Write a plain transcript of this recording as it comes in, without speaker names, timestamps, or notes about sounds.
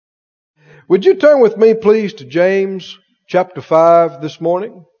Would you turn with me, please, to James chapter 5 this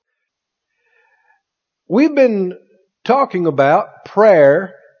morning? We've been talking about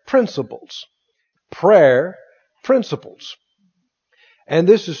prayer principles. Prayer principles. And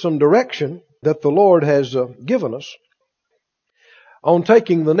this is some direction that the Lord has given us on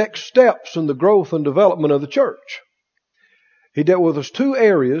taking the next steps in the growth and development of the church. He dealt with us two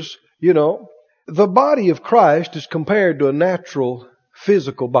areas. You know, the body of Christ is compared to a natural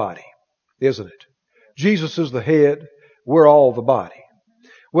physical body, isn't it? Jesus is the head. We're all the body.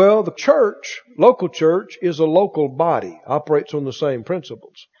 Well, the church, local church, is a local body, operates on the same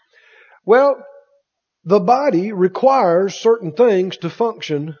principles. Well, the body requires certain things to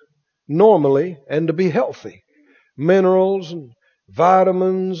function normally and to be healthy. Minerals and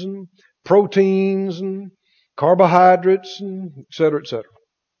vitamins and proteins and carbohydrates and et cetera, et cetera.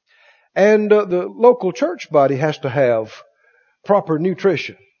 And the local church body has to have proper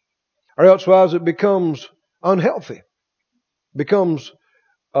nutrition, or elsewise it becomes unhealthy, becomes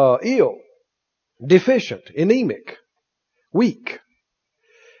ill, deficient, anemic, weak.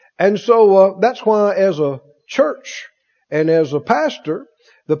 And so that's why as a church and as a pastor,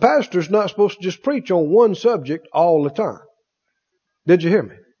 the pastor's not supposed to just preach on one subject all the time. Did you hear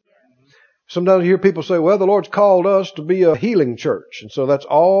me? Sometimes you hear people say, well, the Lord's called us to be a healing church, and so that's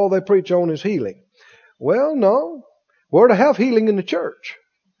all they preach on is healing. Well, no. We're to have healing in the church.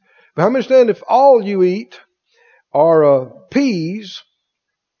 But how many understand if all you eat are peas,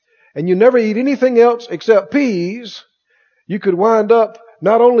 and you never eat anything else except peas, you could wind up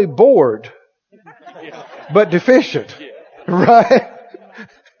not only bored, but deficient. Right?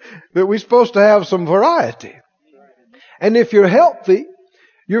 That we're supposed to have some variety. And if you're healthy,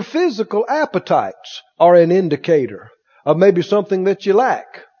 your physical appetites are an indicator of maybe something that you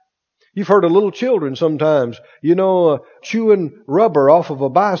lack. You've heard of little children sometimes, chewing rubber off of a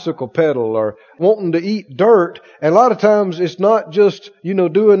bicycle pedal or wanting to eat dirt. And a lot of times it's not just,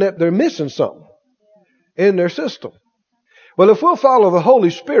 doing that. They're missing something in their system. Well, if we'll follow the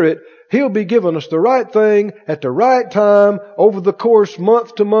Holy Spirit, He'll be giving us the right thing at the right time over the course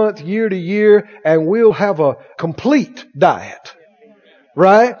month to month, year to year, and we'll have a complete diet.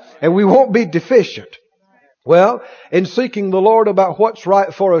 Right? And we won't be deficient. Well, in seeking the Lord about what's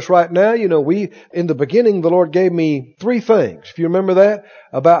right for us right now, in the beginning, the Lord gave me 3 things. If you remember that,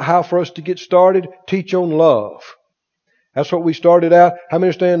 about how for us to get started, teach on love. That's what we started out. How many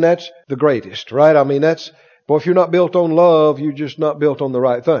understand that's the greatest, right? I mean, if you're not built on love, you're just not built on the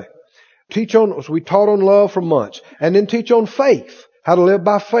right thing. So we taught on love for months. And then teach on faith. How to live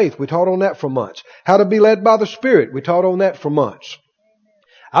by faith. We taught on that for months. How to be led by the Spirit. We taught on that for months.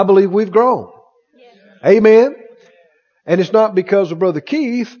 I believe we've grown. Amen. And it's not because of Brother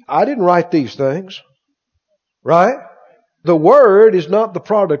Keith. I didn't write these things. Right? The Word is not the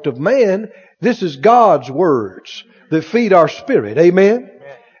product of man. This is God's words that feed our spirit. Amen.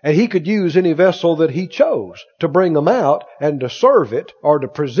 And He could use any vessel that He chose to bring them out and to serve it or to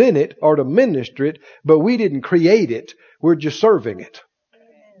present it or to minister it. But we didn't create it. We're just serving it.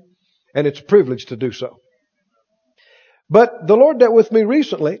 And it's a privilege to do so. But the Lord dealt with me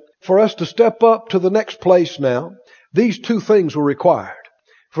recently for us to step up to the next place now. These 2 things were required.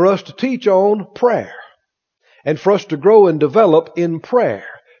 For us to teach on prayer. And for us to grow and develop in prayer.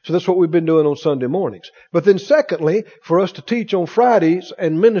 So that's what we've been doing on Sunday mornings. But then secondly, for us to teach on Fridays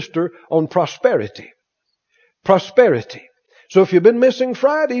and minister on prosperity. Prosperity. So if you've been missing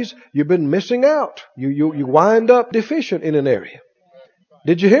Fridays, you've been missing out. You wind up deficient in an area.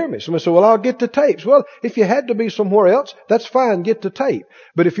 Did you hear me? Somebody said, well, I'll get the tapes. Well, if you had to be somewhere else, that's fine, get the tape.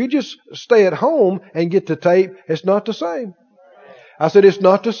 But if you just stay at home and get the tape, it's not the same. I said, it's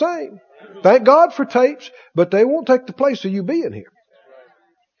not the same. Thank God for tapes, but they won't take the place of you being here.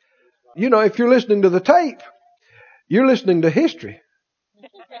 If you're listening to the tape, you're listening to history.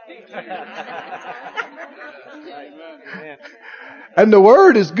 And the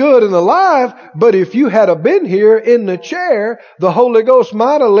Word is good and alive, but if you had been here in the chair, the Holy Ghost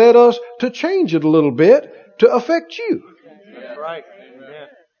might have led us to change it a little bit to affect you. Right. Amen.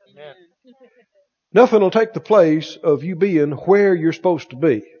 Nothing will take the place of you being where you're supposed to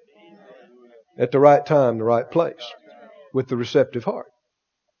be at the right time, the right place, with the receptive heart.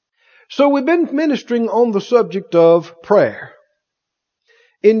 So we've been ministering on the subject of prayer.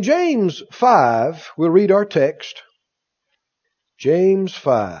 In James 5, we'll read our text. James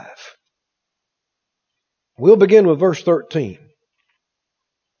 5. We'll begin with verse 13.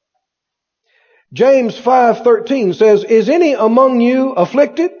 James 5:13 says, is any among you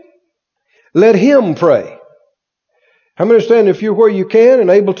afflicted? Let him pray. How many understand if you're where you can and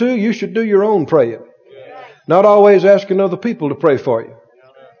able to, you should do your own praying. Not always asking other people to pray for you.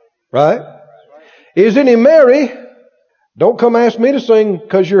 Right? Is any merry? Don't come ask me to sing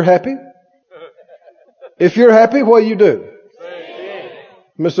because you're happy. If you're happy, what do you do?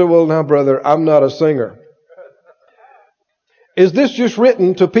 I say, well, now, brother, I'm not a singer. Is this just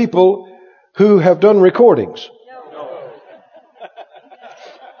written to people who have done recordings? No.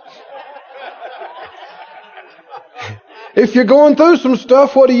 If you're going through some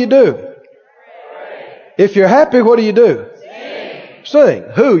stuff, what do you do? If you're happy, what do you do? Sing.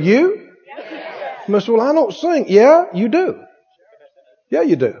 Who? You? I say, well, I don't sing. Yeah, you do. Yeah,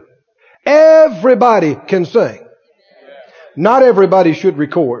 you do. Everybody can sing. Not everybody should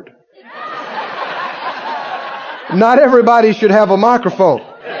record. Not everybody should have a microphone.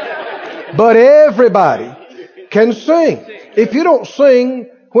 But everybody can sing. If you don't sing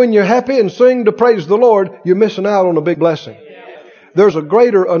when you're happy and sing to praise the Lord, you're missing out on a big blessing. There's a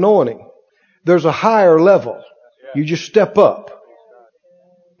greater anointing. There's a higher level. You just step up.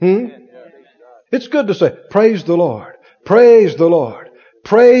 It's good to say, praise the Lord. Praise the Lord.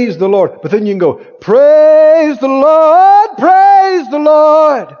 Praise the Lord. But then you can go, praise the Lord. Praise the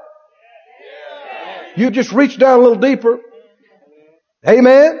Lord. You just reach down a little deeper.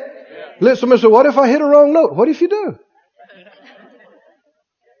 Amen. Let somebody say, what if I hit a wrong note? What if you do?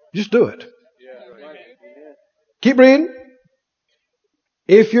 Just do it. Keep reading.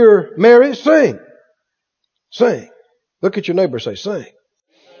 If you're married, sing. Sing. Look at your neighbor and say, sing.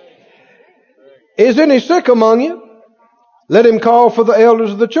 Is any sick among you? Let him call for the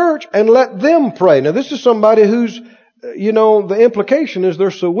elders of the church and let them pray. Now this is somebody who's, the implication is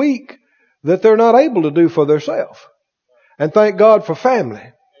they're so weak that they're not able to do for themselves. And thank God for family.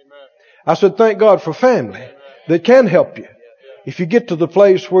 I said, thank God for family that can help you. If you get to the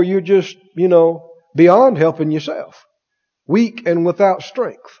place where you're just, beyond helping yourself, weak and without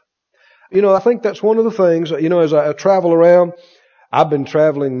strength. I think that's one of the things, as I travel around, I've been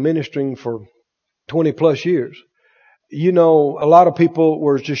traveling, ministering for 20 plus years. A lot of people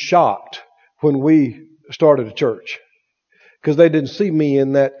were just shocked when we started a church because they didn't see me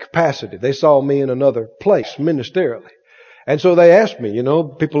in that capacity. They saw me in another place ministerially. And so they asked me,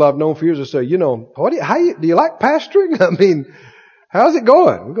 people I've known for years, they say, do you like pastoring? I mean, how's it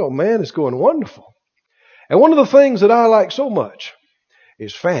going? We go, man, it's going wonderful. And one of the things that I like so much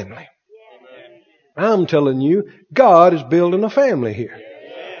is family. I'm telling you, God is building a family here.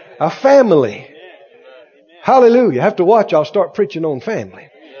 A family. Hallelujah. I have to watch. I'll start preaching on family.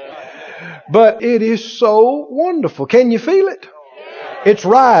 But it is so wonderful. Can you feel it? It's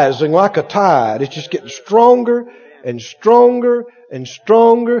rising like a tide. It's just getting stronger and stronger and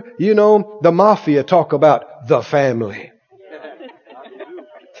stronger. The mafia talk about the family.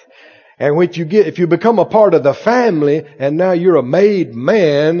 And if you become a part of the family and now you're a made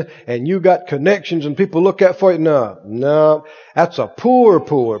man and you got connections and people look at for you, no, that's a poor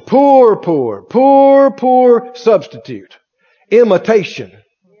substitute. Imitation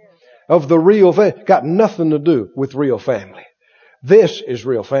of the real thing. Got nothing to do with real family. This is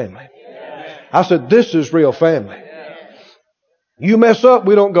real family. I said, this is real family. You mess up,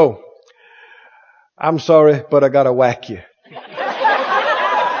 we don't go, I'm sorry, but I got to whack you.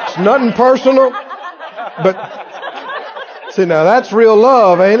 It's nothing personal, but see, now that's real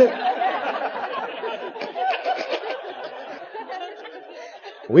love, ain't it?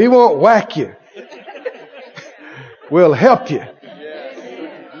 We won't whack you. We'll help you.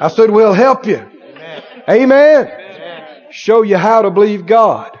 I said, we'll help you. Amen. Show you how to believe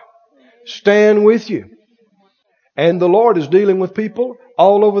God. Stand with you. And the Lord is dealing with people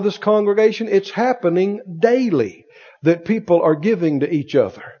all over this congregation. It's happening daily that people are giving to each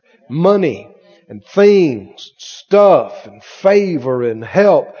other. Money and things, stuff and favor and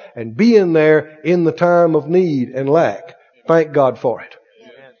help and being there in the time of need and lack. Thank God for it.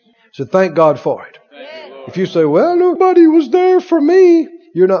 So thank God for it. If you say, well, nobody was there for me,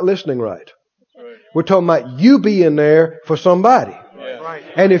 you're not listening right. We're talking about you being there for somebody.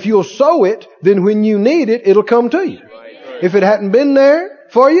 And if you'll sow it, then when you need it, it'll come to you. If it hadn't been there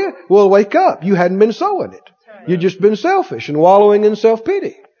for you, well, wake up. You hadn't been sowing it. You've just been selfish and wallowing in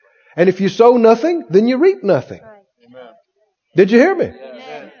self-pity. And if you sow nothing, then you reap nothing. Did you hear me?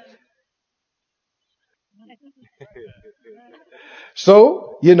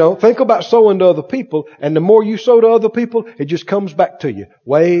 So, think about sowing to other people, and the more you sow to other people, it just comes back to you.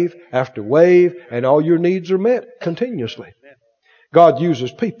 Wave after wave, and all your needs are met continuously. God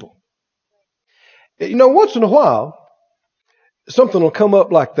uses people. Once in a while, something will come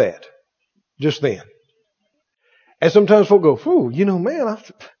up like that, just then. And sometimes folk go, man,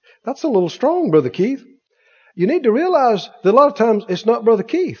 that's a little strong, Brother Keith. You need to realize that a lot of times it's not Brother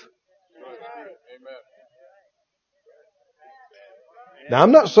Keith. Now,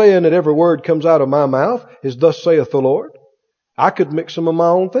 I'm not saying that every word comes out of my mouth is thus saith the Lord. I could mix some of my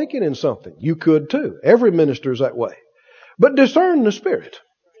own thinking in something. You could too. Every minister is that way. But discern the Spirit.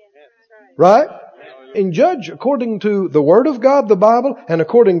 Right? And judge according to the Word of God, the Bible, and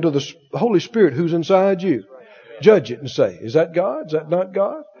according to the Holy Spirit who's inside you. Judge it and say, is that God? Is that not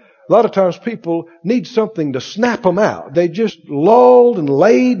God? A lot of times people need something to snap them out. They just lulled and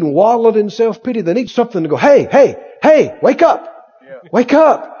laid and wallowed in self-pity. They need something to go, hey, hey, hey, wake up. Wake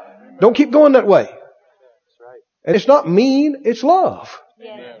up. Don't keep going that way. And it's not mean, it's love.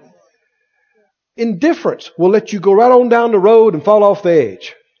 Indifference will let you go right on down the road and fall off the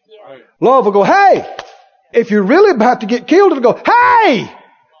edge. Love will go, hey, if you're really about to get killed, it'll go, hey,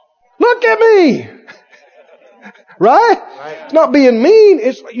 look at me. Right? It's not being mean.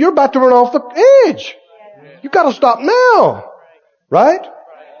 It's you're about to run off the edge. You've got to stop now. Right?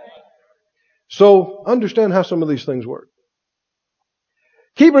 So understand how some of these things work.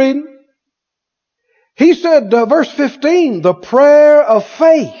 Keep reading. He said, verse 15, the prayer of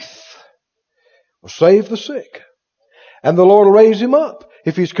faith will save the sick. And the Lord will raise him up.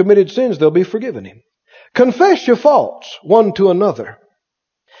 If he's committed sins, they'll be forgiven him. Confess your faults one to another.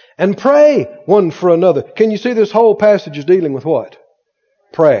 And pray one for another. Can you see this whole passage is dealing with what?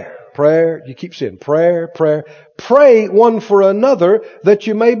 Prayer. Prayer. You keep saying prayer, prayer. Pray one for another that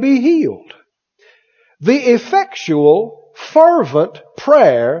you may be healed. The effectual, fervent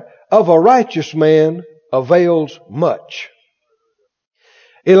prayer of a righteous man avails much.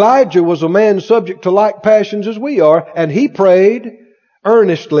 Elijah was a man subject to like passions as we are, and he prayed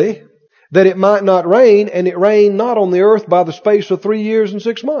earnestly that it might not rain, and it rained not on the earth by the space of 3 years and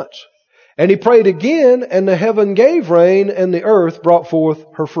 6 months. And he prayed again, and the heaven gave rain, and the earth brought forth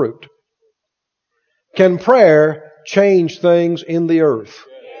her fruit. Can prayer change things in the earth?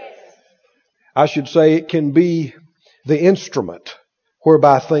 I should say it can be the instrument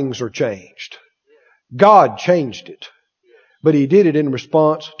whereby things are changed. God changed it, but He did it in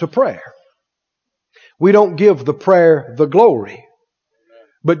response to prayer. We don't give the prayer the glory,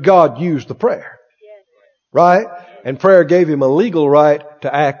 but God used the prayer. Right? And prayer gave Him a legal right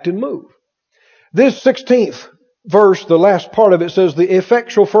to act and move. This 16th verse, the last part of it says, the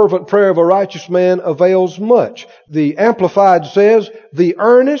effectual fervent prayer of a righteous man avails much. The Amplified says, the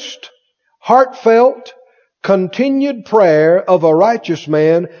earnest, heartfelt, continued prayer of a righteous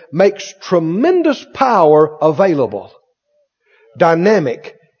man makes tremendous power available.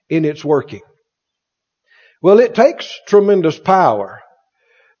 Dynamic in its working. Well, it takes tremendous power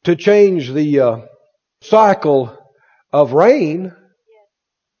to change the cycle of rain.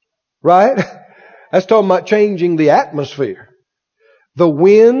 Right? That's talking about changing the atmosphere. The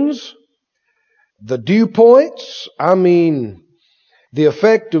winds, the dew points, the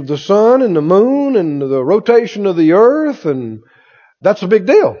effect of the sun and the moon and the rotation of the earth, and that's a big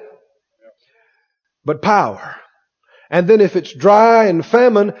deal. But power. And then if it's dry and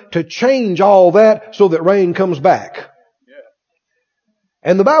famine, to change all that so that rain comes back.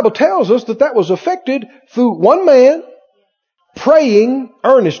 And the Bible tells us that that was effected through one man praying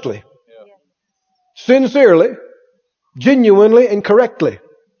earnestly, sincerely, genuinely, and correctly.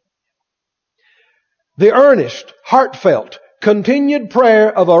 The earnest, heartfelt, continued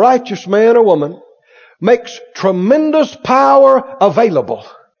prayer of a righteous man or woman makes tremendous power available.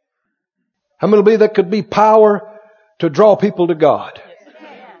 How many believe that could be power to draw people to God?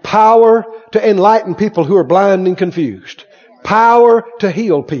 Power to enlighten people who are blind and confused. Power to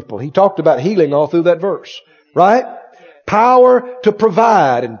heal people. He talked about healing all through that verse. Right? Power to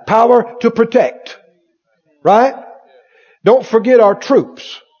provide and power to protect. Right? Don't forget our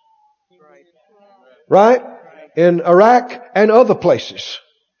troops. Right? In Iraq and other places.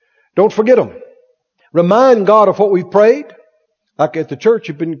 Don't forget them. Remind God of what we've prayed. Like at the church,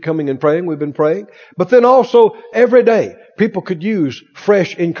 you've been coming and praying. We've been praying. But then also every day, people could use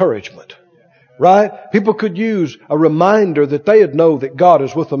fresh encouragement. Right? People could use a reminder that they'd know that God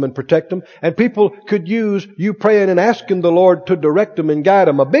is with them and protect them. And people could use you praying and asking the Lord to direct them and guide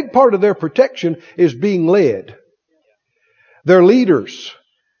them. A big part of their protection is being led. Their leaders,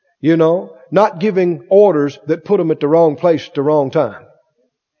 not giving orders that put them at the wrong place at the wrong time.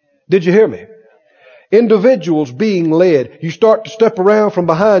 Did you hear me? Individuals being led. You start to step around from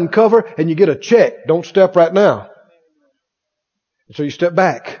behind cover and you get a check. Don't step right now. So you step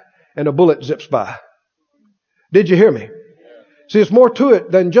back and a bullet zips by. Did you hear me? See, it's more to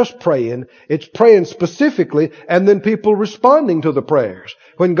it than just praying. It's praying specifically and then people responding to the prayers.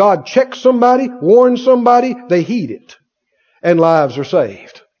 When God checks somebody, warns somebody, they heed it. And lives are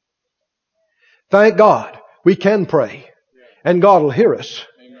saved. Thank God we can pray. And God will hear us.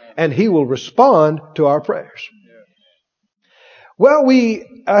 And He will respond to our prayers. Well,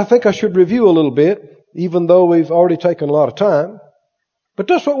 I think I should review a little bit, even though we've already taken a lot of time. But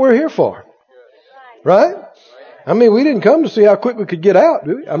that's what we're here for. Right? I mean, we didn't come to see how quick we could get out,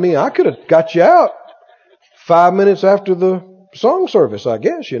 did we? I mean, I could have got you out 5 minutes after the song service, I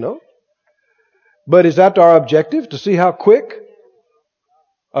guess, But is that our objective, to see how quick?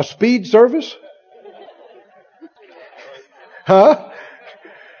 A speed service? Huh?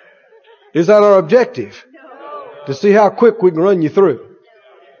 Is that our objective? To see how quick we can run you through?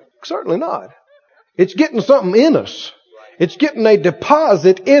 Certainly not. It's getting something in us. It's getting a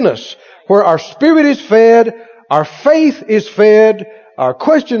deposit in us where our spirit is fed, our faith is fed, our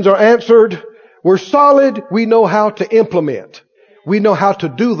questions are answered. We're solid. We know how to implement. We know how to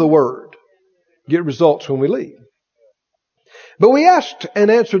do the Word. Get results when we leave. But we asked and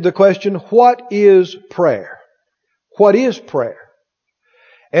answered the question, what is prayer? What is prayer?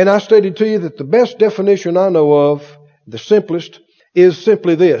 And I stated to you that the best definition I know of, the simplest, is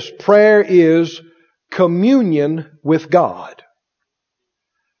simply this. Prayer is communion with God.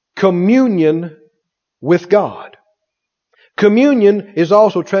 Communion with God. Communion is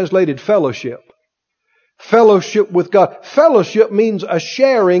also translated fellowship. Fellowship with God. Fellowship means a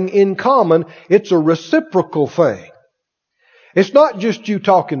sharing in common. It's a reciprocal thing. It's not just you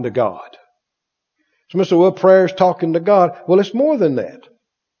talking to God. Somebody said, well, prayer is talking to God. Well, it's more than that.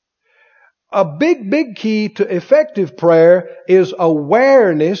 A big key to effective prayer is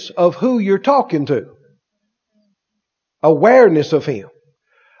awareness of who you're talking to. Awareness of Him.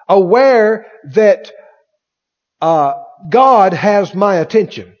 Aware that God has my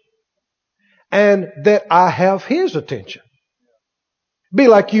attention and that I have His attention. Be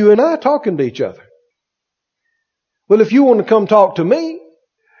like you and I talking to each other. Well, if you want to come talk to me,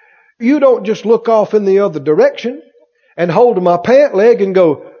 you don't just look off in the other direction and hold to my pant leg and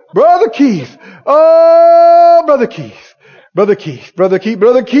go, Brother Keith, oh, Brother Keith, Brother Keith, Brother Keith,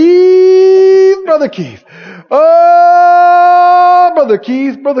 Brother Keith, Brother Keith, oh, Brother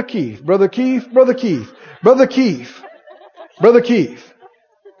Keith, Brother Keith, Brother Keith, Brother Keith, Brother Keith, Brother Keith.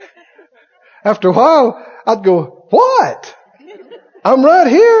 After a while, I'd go, what? I'm right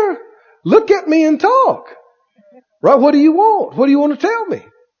here. Look at me and talk. Right? What do you want? What do you want to tell me?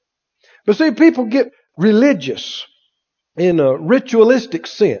 But see, people get religious in a ritualistic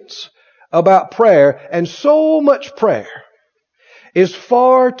sense about prayer, and so much prayer is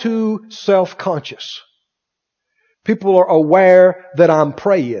far too self-conscious. People are aware that I'm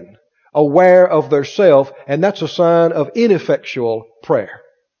praying, aware of their self, and that's a sign of ineffectual prayer.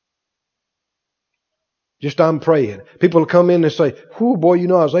 Just I'm praying. People will come in and say, "Whoo, boy,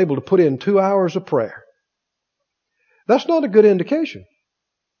 I was able to put in 2 hours of prayer." That's not a good indication.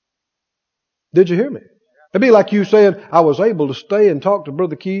 Did you hear me? It'd be like you saying, I was able to stay and talk to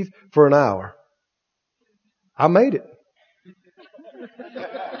Brother Keith for an hour. I made it.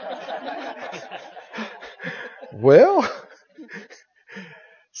 Well,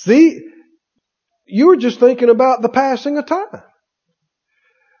 see, you were just thinking about the passing of time.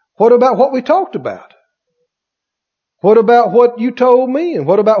 What about what we talked about? What about what you told me? And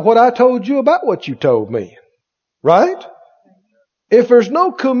what about what I told you about what you told me? Right? If there's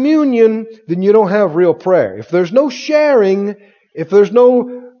no communion, then you don't have real prayer. If there's no sharing, if there's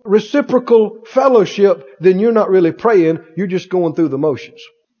no reciprocal fellowship, then you're not really praying. You're just going through the motions.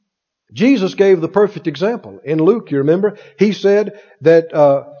 Jesus gave the perfect example. In Luke, you remember, He said that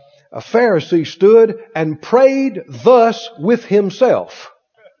a Pharisee stood and prayed thus with himself.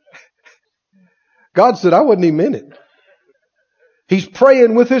 God said, I wasn't even in it. He's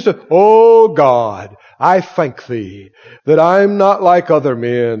praying with his, oh God, I thank Thee that I'm not like other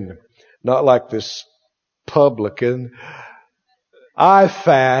men, not like this publican. I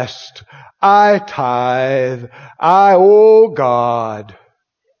fast, I tithe, oh God.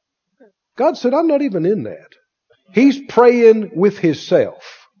 God said, I'm not even in that. He's praying with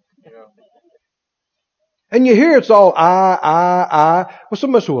himself. And you hear it's all I. Well,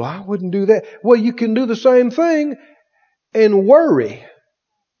 somebody said, well, I wouldn't do that. Well, you can do the same thing and worry.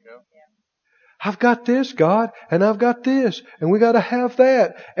 I've got this, God, and I've got this, and we got to have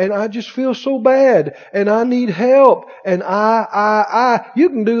that, and I just feel so bad, and I need help, and I. You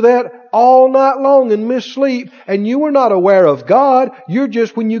can do that all night long and miss sleep, and you are not aware of God. You're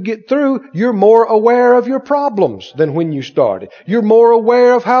just, when you get through, you're more aware of your problems than when you started. You're more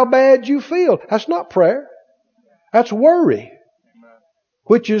aware of how bad you feel. That's not prayer. That's worry,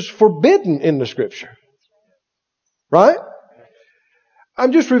 which is forbidden in the Scripture. Right?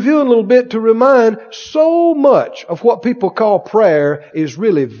 I'm just reviewing a little bit to remind so much of what people call prayer is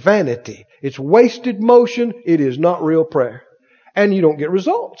really vanity. It's wasted motion. It is not real prayer. And you don't get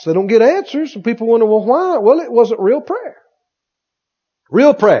results. They don't get answers. And people wonder, well, why? Well, it wasn't real prayer.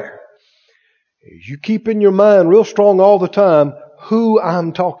 Real prayer is you keep in your mind real strong all the time who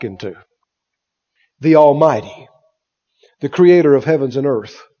I'm talking to. The Almighty, the Creator of heavens and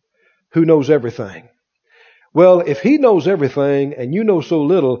earth, who knows everything. Well, if He knows everything and you know so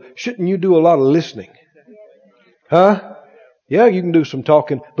little, shouldn't you do a lot of listening? Huh? Yeah, you can do some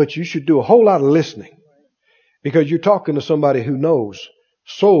talking, but you should do a whole lot of listening. Because you're talking to somebody who knows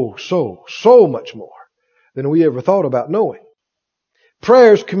so much more than we ever thought about knowing.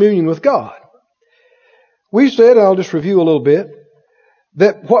 Prayer is communion with God. We said, and I'll just review a little bit,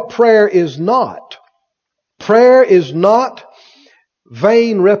 that what prayer is not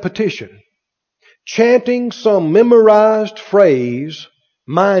vain repetition. Chanting some memorized phrase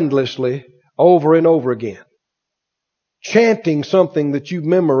mindlessly over and over again. Chanting something that you've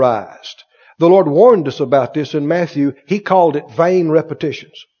memorized. The Lord warned us about this in Matthew. He called it vain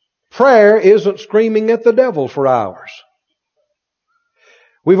repetitions. Prayer isn't screaming at the devil for hours.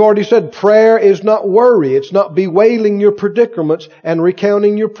 We've already said prayer is not worry. It's not bewailing your predicaments and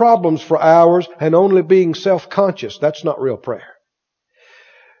recounting your problems for hours and only being self-conscious. That's not real prayer.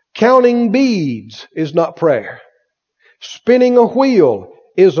 Counting beads is not prayer. Spinning a wheel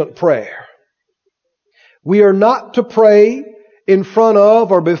isn't prayer. We are not to pray in front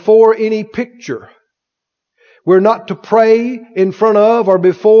of or before any picture. We're not to pray in front of or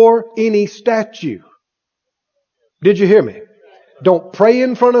before any statue. Did you hear me? Don't pray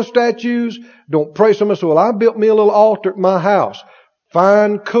in front of statues. Don't pray. Somebody said, well, I built me a little altar at my house.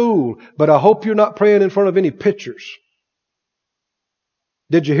 Fine, cool. But I hope you're not praying in front of any pictures.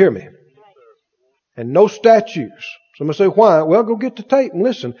 Did you hear me? And no statues. Somebody say, why? Well, go get the tape and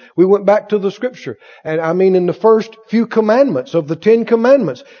listen. We went back to the Scripture. And I mean, in the first few commandments of the 10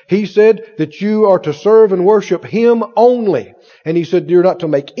 commandments, He said that you are to serve and worship Him only. And He said you're not to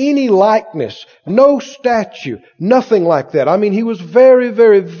make any likeness, no statue, nothing like that. I mean, He was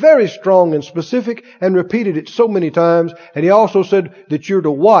very strong and specific and repeated it so many times. And He also said that you're to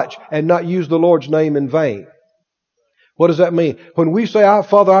watch and not use the Lord's name in vain. What does that mean? When we say,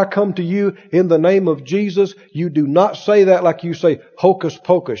 Father, I come to you in the name of Jesus, you do not say that like you say hocus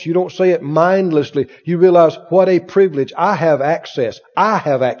pocus. You don't say it mindlessly. You realize what a privilege. I have access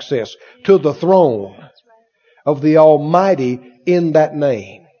to the throne of the Almighty in that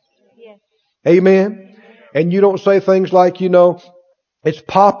name. Amen? And you don't say things like, it's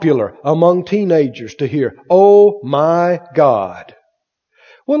popular among teenagers to hear, oh my God.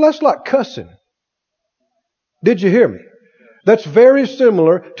 Well, that's like cussing. Did you hear me? That's very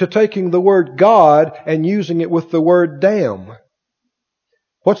similar to taking the word God and using it with the word damn.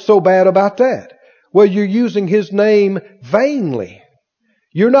 What's so bad about that? Well, you're using His name vainly.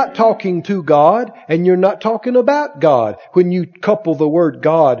 You're not talking to God and you're not talking about God when you couple the word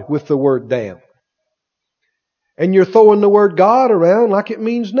God with the word damn. And you're throwing the word God around like it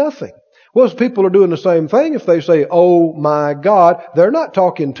means nothing. Well, people are doing the same thing. If they say, oh my God, they're not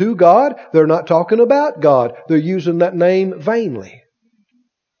talking to God. They're not talking about God. They're using that name vainly.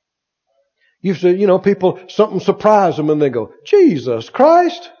 You say, people, something surprised them and they go, Jesus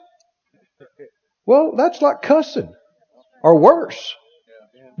Christ. Well, that's like cussing or worse.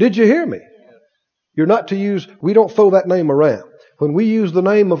 Did you hear me? You're not to use, we don't throw that name around. When we use the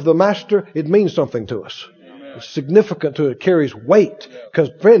name of the Master, it means something to us. It's significant to it. It carries weight. Because,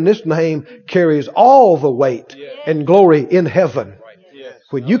 friend, this name carries all the weight and glory in heaven.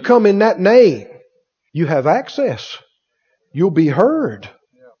 When you come in that name, you have access. You'll be heard.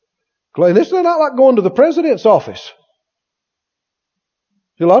 And this is not like going to the president's office.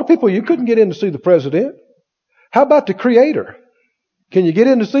 A lot of people, you couldn't get in to see the president. How about the Creator? Can you get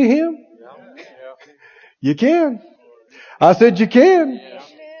in to see Him? You can. I said you can.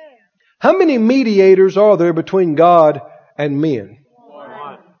 How many mediators are there between God and men?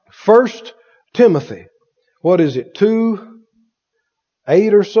 1 Timothy. What is it?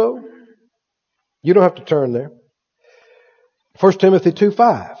 2:8 or so? You don't have to turn there. 1 Timothy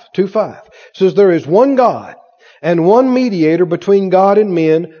 2:5 says there is one God and one mediator between God and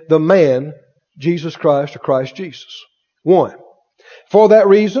men, the man, Jesus Christ or Christ Jesus. One. For that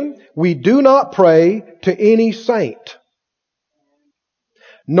reason, we do not pray to any saint,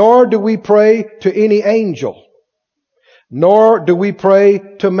 nor do we pray to any angel, nor do we pray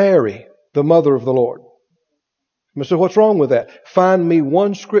to Mary, the mother of the Lord. So what's wrong with that? Find me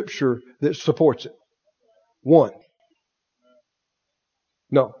one scripture that supports it. One.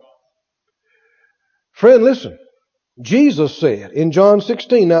 No. Friend, listen. Jesus said in John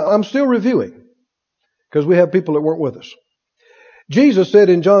 16, now I'm still reviewing because we have people that weren't with us. Jesus said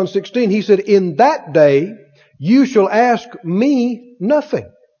in John 16, He said, in that day you shall ask me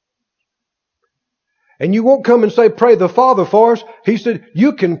nothing. And you won't come and say, pray the Father for us. He said,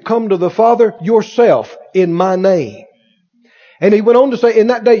 you can come to the Father yourself in my name. And he went on to say, in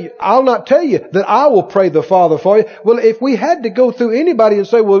that day, I'll not tell you that I will pray the Father for you. Well, if we had to go through anybody and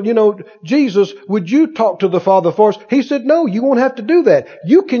say, well, Jesus, would you talk to the Father for us? He said, no, you won't have to do that.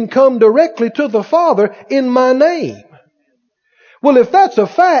 You can come directly to the Father in my name. Well, if that's a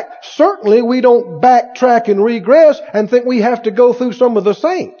fact, certainly we don't backtrack and regress and think we have to go through some of the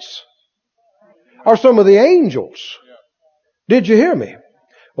saints or some of the angels. Did you hear me?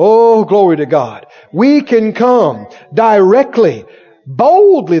 Oh, glory to God. We can come directly,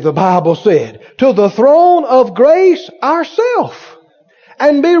 boldly, the Bible said, to the throne of grace ourselves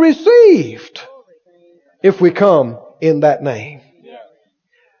and be received if we come in that name.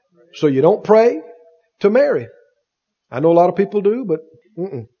 So you don't pray to Mary. I know a lot of people do, but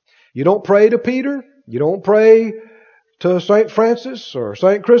you don't pray to Peter. You don't pray to St. Francis or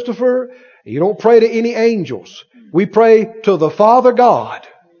St. Christopher. You don't pray to any angels. We pray to the Father God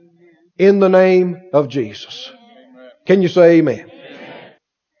in the name of Jesus. Can you say amen?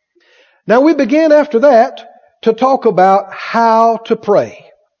 Now we begin after that to talk about how to pray.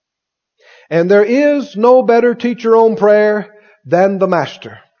 And there is no better teacher on prayer than the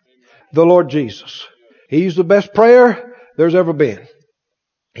Master, the Lord Jesus. He's the best prayer there's ever been.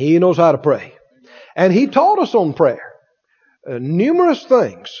 He knows how to pray. And He taught us on prayer. Numerous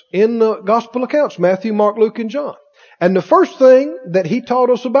things in the gospel accounts, Matthew, Mark, Luke, and John. And the first thing that He taught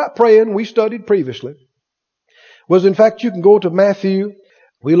us about praying, we studied previously, was, in fact, you can go to Matthew.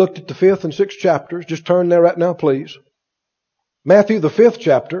 We looked at the 5th and 6th chapters. Just turn there right now, please. Matthew, the 5th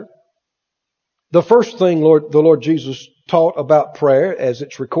chapter. The first thing the Lord Jesus taught about prayer, as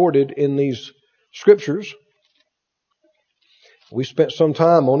it's recorded in these scriptures, we spent some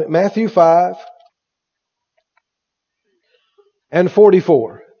time on it. Matthew 5 and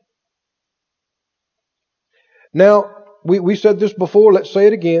 44. Now, we said this before. Let's say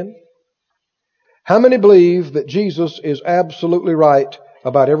it again. How many believe that Jesus is absolutely right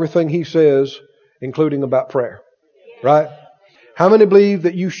about everything He says, including about prayer? Right? How many believe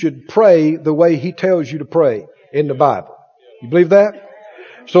that you should pray the way He tells you to pray in the Bible? You believe that?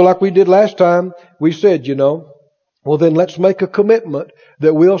 So like we did last time, we said, well then let's make a commitment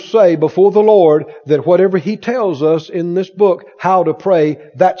that we'll say before the Lord that whatever He tells us in this book how to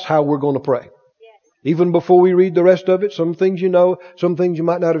pray, that's how we're going to pray. Even before we read the rest of it, some things you know, some things you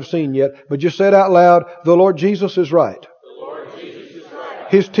might not have seen yet, but just say it out loud, the Lord Jesus is right. The Lord Jesus is right.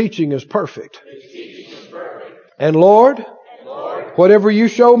 His teaching is perfect. His teaching is perfect. And Lord, whatever you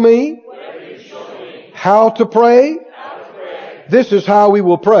show me, how to pray, this is how we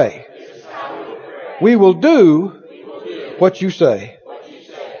will pray. We will do what you say.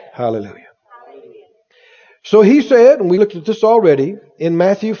 Hallelujah. So He said, and we looked at this already in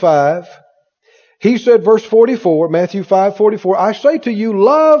Matthew 5, He said, verse 44, Matthew 5:44, I say to you,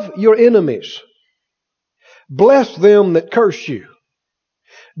 love your enemies. Bless them that curse you.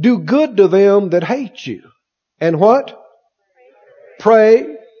 Do good to them that hate you. And what?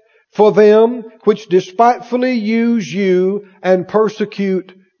 Pray for them which despitefully use you and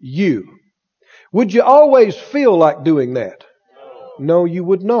persecute you. Would you always feel like doing that? No, you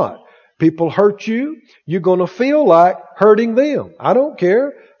would not. People hurt you, you're going to feel like hurting them. I don't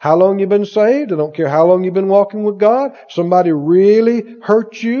care how long you've been saved. I don't care how long you've been walking with God. Somebody really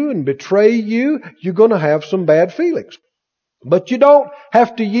hurt you and betray you, you're going to have some bad feelings. But you don't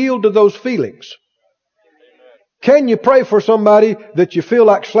have to yield to those feelings. Can you pray for somebody that you feel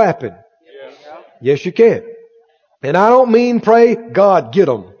like slapping? Yes, you can. And I don't mean pray, God, get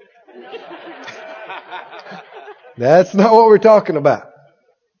them. That's not what we're talking about.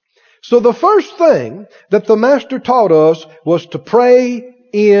 So the first thing that the Master taught us was to pray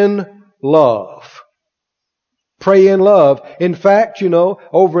in love. Pray in love. In fact,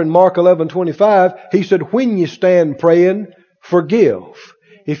 over in Mark 11:25, He said, when you stand praying, forgive.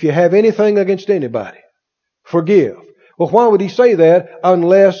 If you have anything against anybody, forgive. Well, why would He say that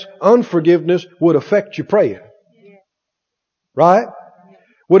unless unforgiveness would affect your praying? Right?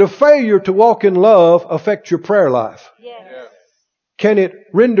 Would a failure to walk in love affect your prayer life? Yes. Can it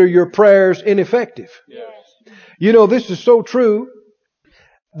render your prayers ineffective? Yes. This is so true.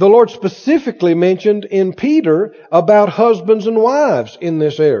 The Lord specifically mentioned in Peter about husbands and wives in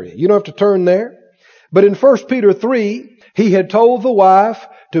this area. You don't have to turn there. But in 1 Peter 3, He had told the wife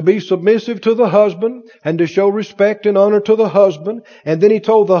to be submissive to the husband and to show respect and honor to the husband. And then He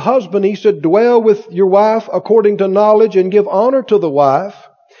told the husband, He said, dwell with your wife according to knowledge and give honor to the wife.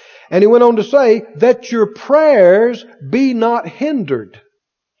 And He went on to say that your prayers be not hindered.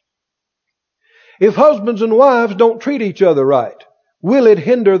 If husbands and wives don't treat each other right, will it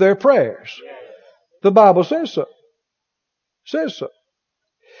hinder their prayers? The Bible says so. Says so.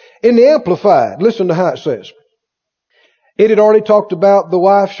 In the Amplified, listen to how it says. It had already talked about the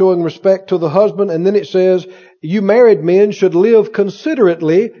wife showing respect to the husband, and then it says, you married men should live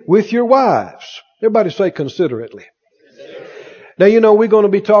considerately with your wives. Everybody say considerately. Now, we're going to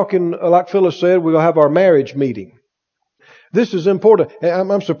be talking, like Phyllis said, we're going to have our marriage meeting. This is important.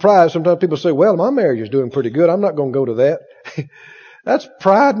 I'm surprised. Sometimes people say, well, my marriage is doing pretty good. I'm not going to go to that. That's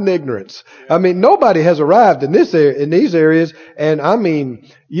pride and ignorance. I mean, nobody has arrived in these areas. And I mean,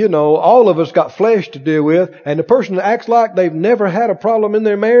 all of us got flesh to deal with. And the person that acts like they've never had a problem in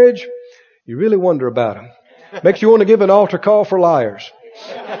their marriage, you really wonder about them. Makes you want to give an altar call for liars.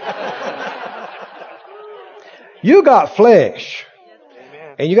 You got flesh.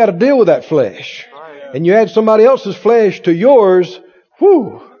 And you got to deal with that flesh. And you add somebody else's flesh to yours.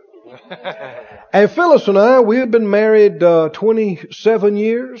 Whew. And Phyllis and I, we have been married 27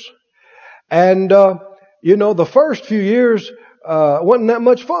 years. And, the first few years wasn't that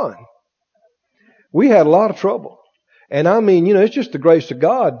much fun. We had a lot of trouble. And I mean, it's just the grace of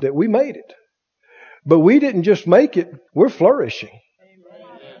God that we made it. But we didn't just make it. We're flourishing.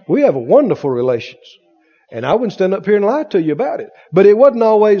 We have a wonderful relations. And I wouldn't stand up here and lie to you about it. But it wasn't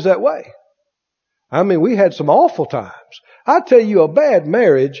always that way. I mean, we had some awful times. I tell you, a bad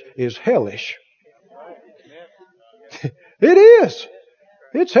marriage is hellish. It is.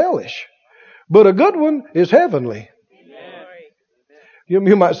 It's hellish. But a good one is heavenly. You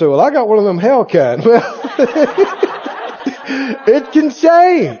might say, well, I got one of them hell kind. Well, it can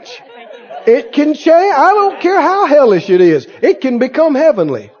change. It can change. I don't care how hellish it is. It can become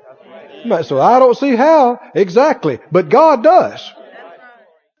heavenly. You might say, well, I don't see how exactly. But God does.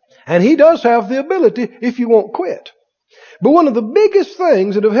 And He does have the ability if you won't quit. But one of the biggest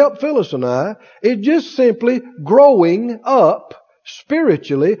things that have helped Phyllis and I is just simply growing up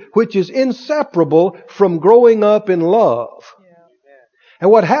spiritually, which is inseparable from growing up in love. And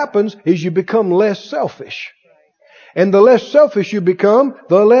what happens is you become less selfish. And the less selfish you become,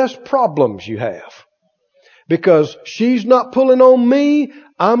 the less problems you have. Because she's not pulling on me,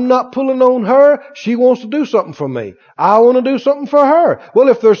 I'm not pulling on her, she wants to do something for me. I want to do something for her. Well,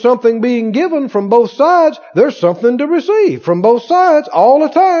 if there's something being given from both sides, there's something to receive from both sides all the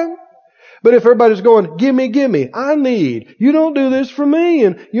time. But if everybody's going, gimme, I need, you don't do this for me,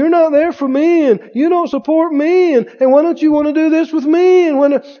 and you're not there for me, and you don't support me, and why don't you want to do this with me?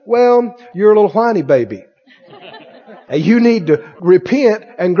 And well, you're a little whiny baby. And you need to repent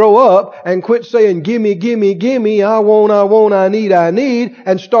and grow up and quit saying, gimme, I want, I need,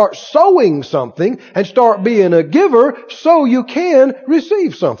 and start sowing something and start being a giver so you can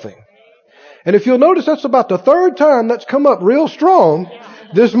receive something. And if you'll notice, that's about the third time that's come up real strong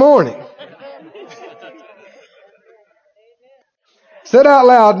this morning. Said out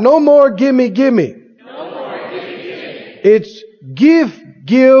loud, no more gimme. No more gimme. It's give.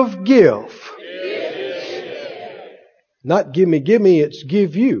 Not gimme, it's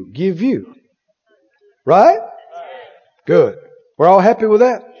give you. Right? Good. We're all happy with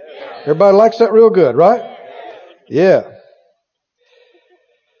that? Everybody likes that real good, right? Yeah.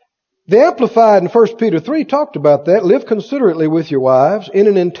 The Amplified in 1 Peter 3 talked about that. Live considerately with your wives in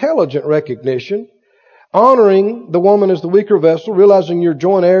an intelligent recognition, honoring the woman as the weaker vessel, realizing you're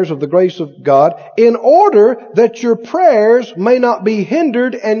joint heirs of the grace of God, in order that your prayers may not be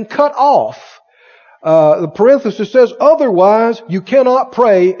hindered and cut off. The parenthesis says, otherwise you cannot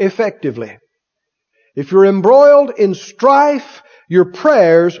pray effectively. If you're embroiled in strife, your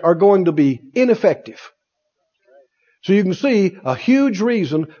prayers are going to be ineffective. So you can see a huge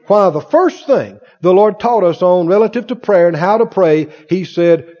reason why the first thing the Lord taught us on relative to prayer and how to pray, He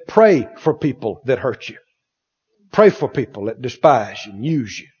said, pray for people that hurt you. Pray for people that despise you and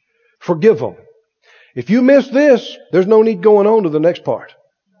use you. Forgive them. If you miss this, there's no need going on to the next part.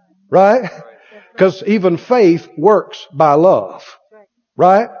 Right? Because even faith works by love.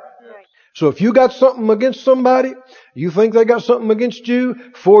 Right? So if you got something against somebody, you think they got something against you,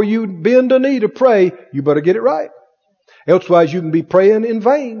 before you bend a knee to pray, you better get it right. Elsewise you can be praying in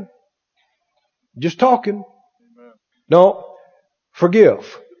vain. Just talking. No.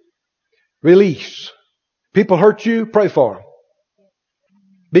 Forgive. Release. People hurt you, pray for them.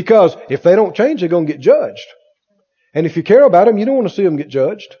 Because if they don't change, they're going to get judged. And if you care about them, you don't want to see them get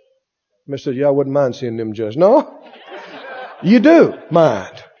judged. I said, yeah, I wouldn't mind seeing them judged. No, you do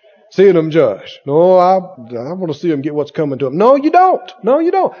mind seeing them judged. No, I want to see them get what's coming to them. No, you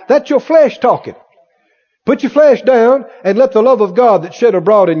don't. That's your flesh talking. Put your flesh down and let the love of God that's shed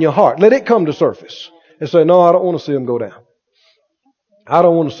abroad in your heart, let it come to surface. And say, no, I don't want to see them go down. I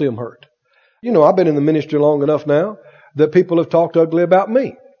don't want to see them hurt. I've been in the ministry long enough now that people have talked ugly about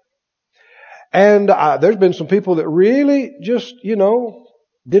me. And there's been some people that really just,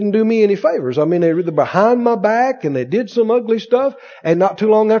 didn't do me any favors. I mean, they were behind my back and they did some ugly stuff. And not too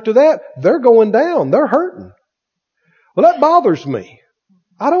long after that, they're going down. They're hurting. Well, that bothers me.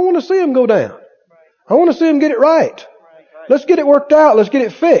 I don't want to see them go down. I want to see them get it right. Let's get it worked out. Let's get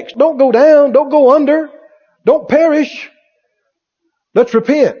it fixed. Don't go down. Don't go under. Don't perish. Let's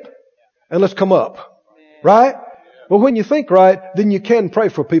repent and let's come up. Right? Well, when you think right, then you can pray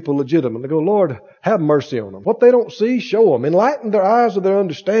for people legitimately. Go, Lord, have mercy on them. What they don't see, show them. Enlighten their eyes of their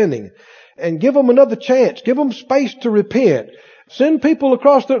understanding. And give them another chance. Give them space to repent. Send people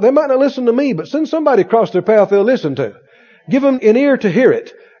across they might not listen to me, but send somebody across their path they'll listen to. Give them an ear to hear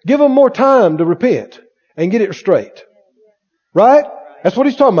it. Give them more time to repent and get it straight. Right? That's what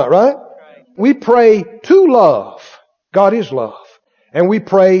he's talking about, right? We pray to love. God is love. And we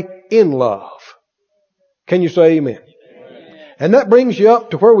pray in love. Can you say amen? And that brings you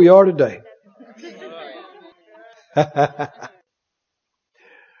up to where we are today. The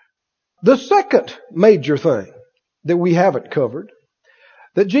second major thing that we haven't covered,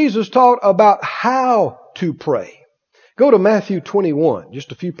 that Jesus taught about how to pray. Go to Matthew 21,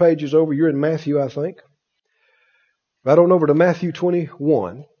 just a few pages over. You're in Matthew, I think. Right on over to Matthew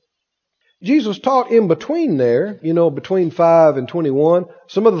 21. Jesus taught in between there, between 5 and 21,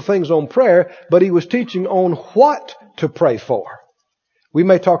 some other things on prayer, but he was teaching on what to pray for. We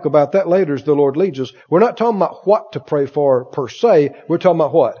may talk about that later as the Lord leads us. We're not talking about what to pray for per se. We're talking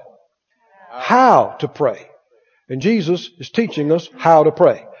about what? How to pray. And Jesus is teaching us how to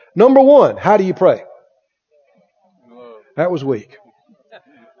pray. Number one, how do you pray? That was weak.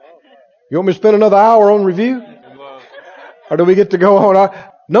 You want me to spend another hour on review? Or do we get to go on?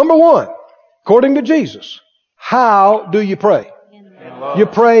 Number one, according to Jesus, how do you pray? You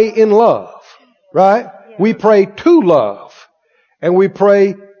pray in love, right? We pray to love. And we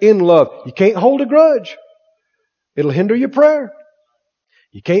pray in love. You can't hold a grudge. It'll hinder your prayer.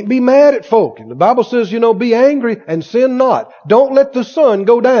 You can't be mad at folk. And the Bible says, be angry and sin not. Don't let the sun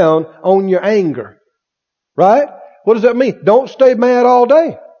go down on your anger. Right? What does that mean? Don't stay mad all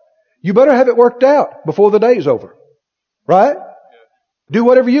day. You better have it worked out before the day's over. Right? Do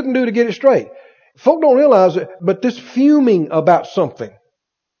whatever you can do to get it straight. Folk don't realize it, but this fuming about something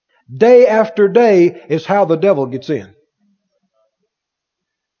day after day is how the devil gets in.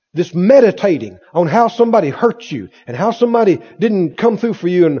 This meditating on how somebody hurt you and how somebody didn't come through for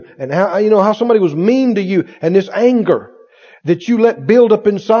you and how somebody was mean to you, and this anger that you let build up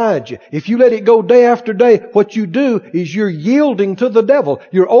inside you. If you let it go day after day, what you do is you're yielding to the devil.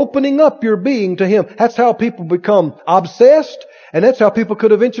 You're opening up your being to him. That's how people become obsessed, and that's how people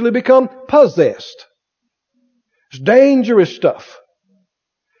could eventually become possessed. It's dangerous stuff.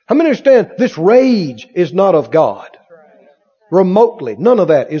 How many understand this rage is not of God? Remotely. None of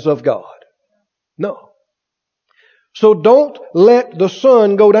that is of God. No. So don't let the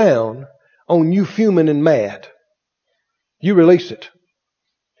sun go down on you fuming and mad. You release it.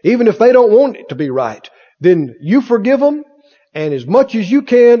 Even if they don't want it to be right, then you forgive them, and as much as you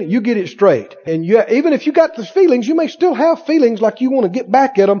can, you get it straight. And even if you got those feelings, you may still have feelings like you want to get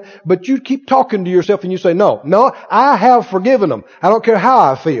back at them, but you keep talking to yourself and you say, no, I have forgiven them. I don't care how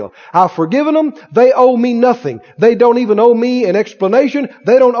I feel. I've forgiven them. They owe me nothing. They don't even owe me an explanation.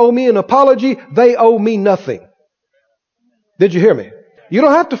 They don't owe me an apology. They owe me nothing. Did you hear me? You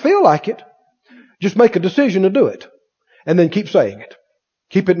don't have to feel like it. Just make a decision to do it. And then keep saying it.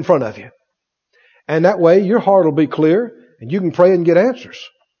 Keep it in front of you. And that way your heart will be clear and you can pray and get answers.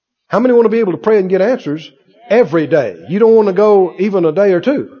 How many want to be able to pray and get answers every day? You don't want to go even a day or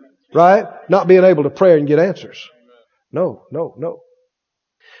two, right? Not being able to pray and get answers. No.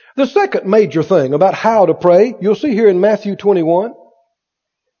 The second major thing about how to pray, you'll see here in Matthew 21.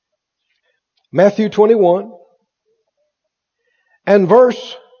 Matthew 21 and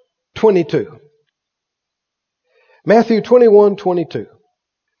verse 22. Matthew 21:22.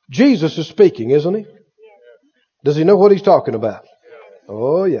 Jesus is speaking, isn't he? Does he know what he's talking about?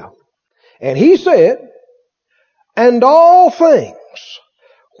 Oh, yeah. And he said, and all things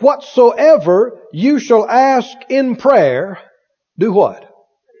whatsoever you shall ask in prayer, do what?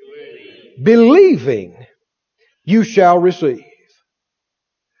 Believing you shall receive.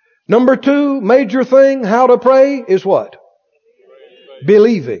 Number two major thing, how to pray, is what?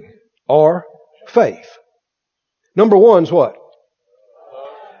 Believing or faith. Number one's what?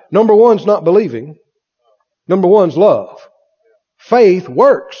 Number one's not believing. Number one's love. Faith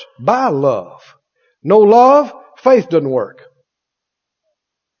works by love. No love, faith doesn't work.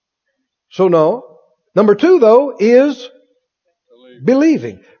 So no. Number two, though, is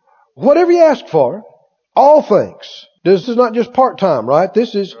believing. Whatever you ask for, all things. This is not just part-time, right?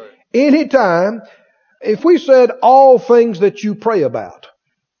 This is Anytime, if we said all things that you pray about,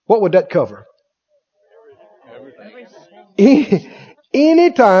 what would that cover?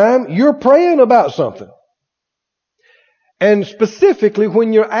 Anytime you're praying about something, and specifically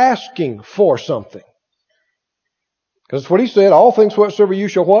when you're asking for something. Because that's what he said, all things whatsoever you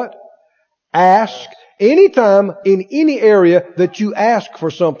shall what? Ask. Anytime in any area that you ask for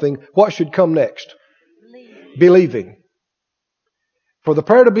something, what should come next? Believing. For the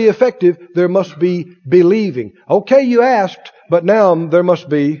prayer to be effective, there must be believing. Okay, you asked, but now there must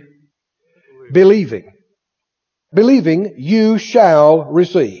be believing. Believing you shall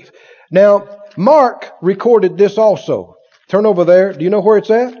receive. Now, Mark recorded this also. Turn over there. Do you know where it's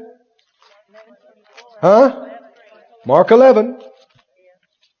at? Huh? Mark 11.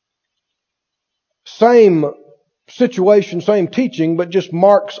 Same situation, same teaching, but just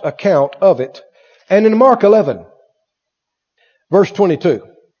Mark's account of it. And in Mark 11, verse 22.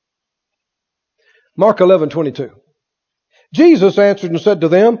 Mark 11:22. Jesus answered and said to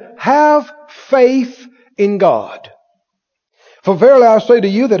them, have faith in God. For verily I say to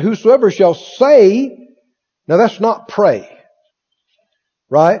you that whosoever shall say, now that's not pray.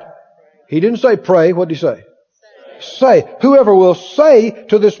 Right? He didn't say pray. What did he say? Say. Whoever will say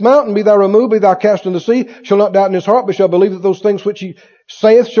to this mountain, be thou removed, be thou cast into the sea, shall not doubt in his heart, but shall believe that those things which he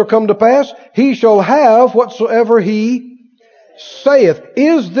saith shall come to pass, he shall have whatsoever he saith.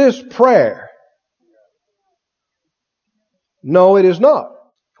 Is this prayer? No, it is not.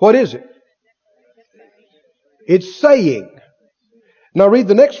 What is it? It's saying. Now read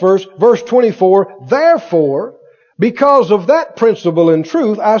the next verse, verse 24. Therefore, because of that principle and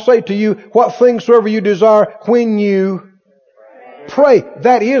truth, I say to you, what things soever you desire when you pray.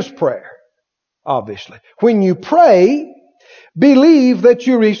 That is prayer, obviously. When you pray, believe that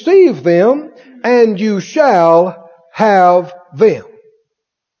you receive them, and you shall have them.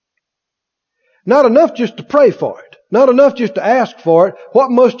 Not enough just to pray for it. Not enough just to ask for it.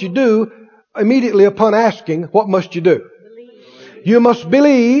 What must you do immediately upon asking? What must you do? You must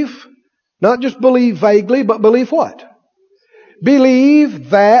believe, not just believe vaguely, but believe what?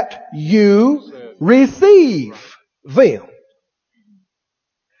 Believe that you receive them.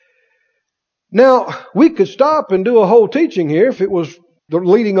 Now, we could stop and do a whole teaching here if it was the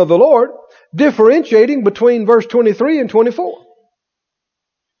leading of the Lord, differentiating between verse 23 and 24.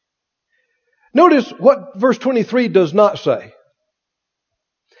 Notice what verse 23 does not say.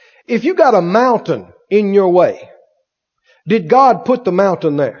 If you got a mountain in your way, did God put the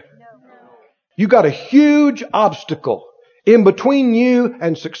mountain there? You got a huge obstacle in between you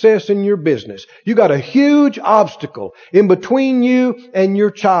and success in your business. You got a huge obstacle in between you and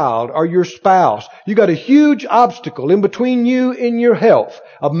your child or your spouse. You got a huge obstacle in between you and your health.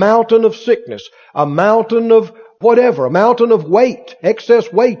 A mountain of sickness, a mountain of whatever, a mountain of weight,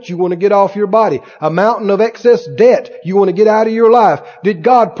 excess weight you want to get off your body, a mountain of excess debt you want to get out of your life. Did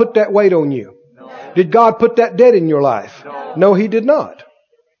God put that weight on you? No. Did God put that debt in your life? No, He did not.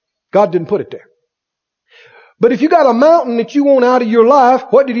 God didn't put it there. But if you got a mountain that you want out of your life,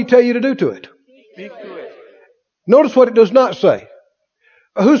 what did He tell you to do to it? Speak to it. Notice what it does not say.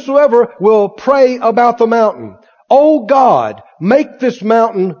 Whosoever will pray about the mountain, O God, make this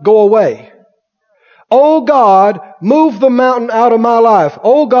mountain go away. Oh God, move the mountain out of my life.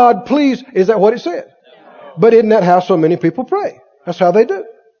 Oh God, please. Is that what it said? But isn't that how so many people pray? That's how they do.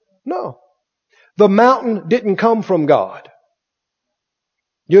 No. The mountain didn't come from God.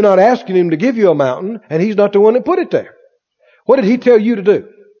 You're not asking Him to give you a mountain, and He's not the one that put it there. What did He tell you to do?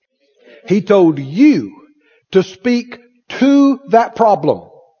 He told you to speak to that problem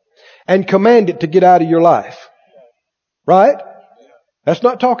and command it to get out of your life. Right? That's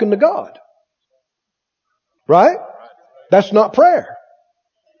not talking to God. Right? That's not prayer.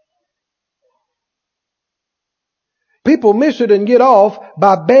 People miss it and get off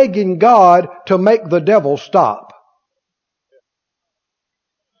by begging God to make the devil stop.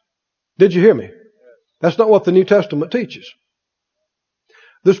 Did you hear me? That's not what the New Testament teaches.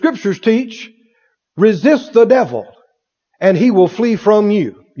 The Scriptures teach, resist the devil and he will flee from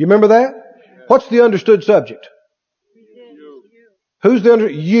you. You remember that? What's the understood subject? Who's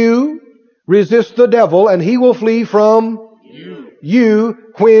the You. Resist the devil and he will flee from you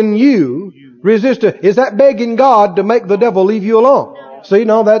when you resist it. Is that begging God to make the devil leave you alone? See,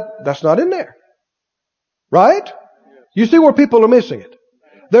 no, that's not in there. Right? You see where people are missing it.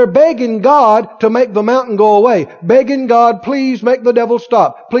 They're begging God to make the mountain go away. Begging God, please make the devil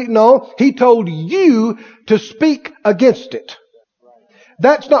stop. Please, no, He told you to speak against it.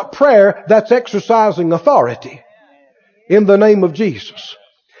 That's not prayer, that's exercising authority in the name of Jesus.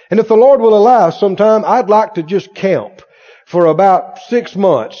 And if the Lord will allow sometime, I'd like to just camp for about 6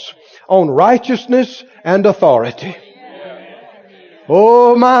 months on righteousness and authority.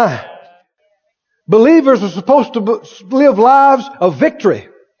 Oh my. Believers are supposed to live lives of victory,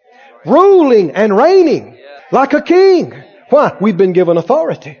 ruling and reigning like a king. Why? We've been given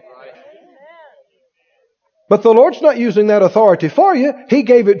authority. But the Lord's not using that authority for you. He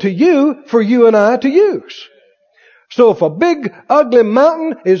gave it to you for you and I to use. So if a big, ugly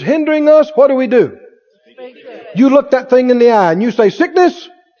mountain is hindering us, what do? You look that thing in the eye and you say, sickness,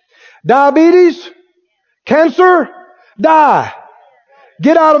 diabetes, cancer, die.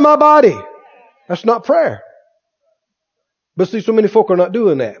 Get out of my body. That's not prayer. But see, so many folk are not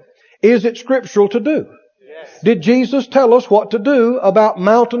doing that. Is it scriptural to do? Yes. Did Jesus tell us what to do about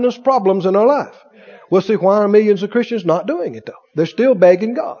mountainous problems in our life? Well, see, why are millions of Christians not doing it though? They're still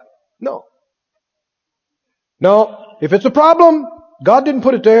begging God. No. If it's a problem, God didn't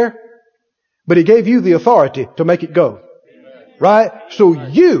put it there, but He gave you the authority to make it go. Right? So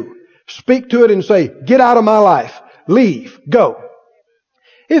you speak to it and say, get out of my life. Leave. Go.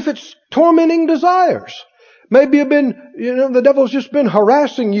 If it's tormenting desires, maybe the devil's just been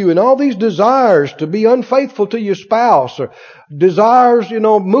harassing you and all these desires to be unfaithful to your spouse or desires,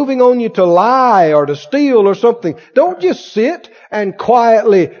 moving on you to lie or to steal or something. Don't just sit and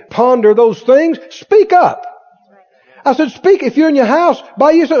quietly ponder those things. Speak up. I said, speak. If you're in your house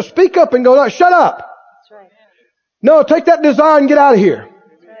by yourself, speak up and go, no, shut up. No, take that desire and get out of here.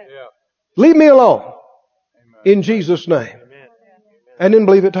 Leave me alone. In Jesus' name. And then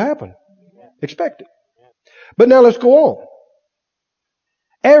believe it to happen. Expect it. But now let's go on.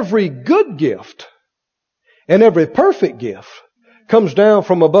 Every good gift and every perfect gift comes down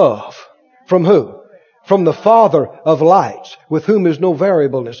from above. From who? From the Father of lights, with whom is no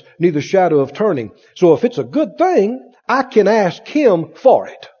variableness, neither shadow of turning. So if it's a good thing, I can ask Him for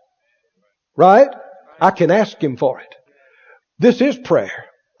it. Right? I can ask Him for it. This is prayer.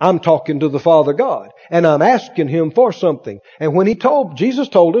 I'm talking to the Father God, and I'm asking Him for something. And when Jesus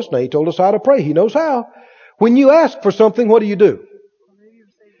told us, now He told us how to pray. He knows how. When you ask for something, what do?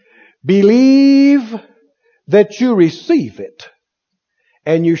 Believe that you receive it,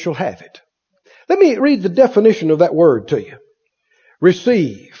 and you shall have it. Let me read the definition of that word to you.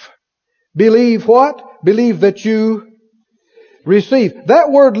 Receive. Believe what? Believe that you receive.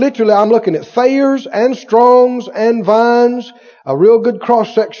 That word literally, I'm looking at Thayer's and Strong's and Vine's, a real good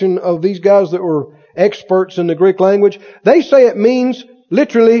cross-section of these guys that were experts in the Greek language. They say it means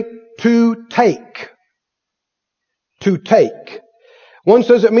literally to take. To take. One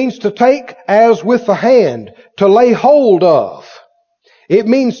says it means to take as with the hand, to lay hold of. It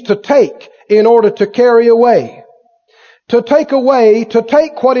means to take in order to carry away. To take away, to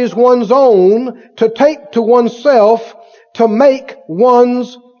take what is one's own, to take to oneself, to make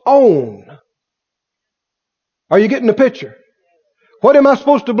one's own. Are you getting the picture? What am I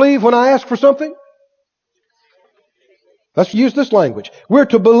supposed to believe when I ask for something? Let's use this language. We're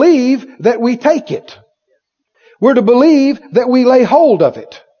to believe that we take it. We're to believe that we lay hold of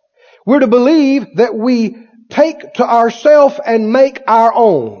it. We're to believe that we take to ourselves and make our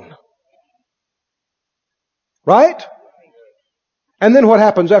own. Right? And then what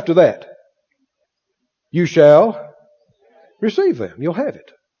happens after that? You shall receive them. You'll have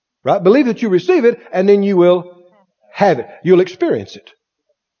it. Right? Believe that you receive it, and then you will have it. You'll experience it.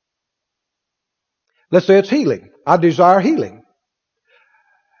 Let's say it's healing. I desire healing.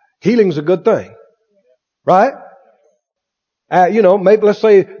 Healing's a good thing. Right? Maybe let's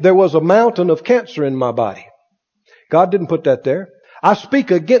say there was a mountain of cancer in my body. God didn't put that there. I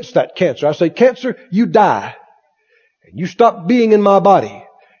speak against that cancer. I say, cancer, you die. And you stop being in my body.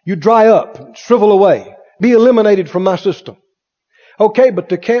 You dry up, shrivel away, be eliminated from my system. Okay, but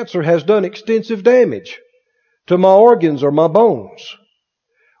the cancer has done extensive damage to my organs or my bones.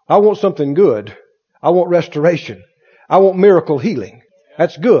 I want something good. I want restoration. I want miracle healing.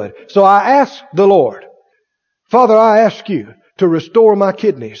 That's good. So I ask the Lord, Father, I ask you to restore my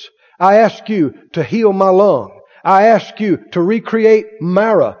kidneys. I ask you to heal my lung. I ask you to recreate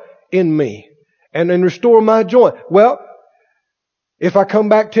marrow in me and restore my joint. Well, if I come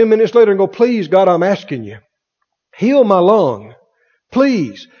back 10 minutes later and go, please, God, I'm asking you, heal my lung.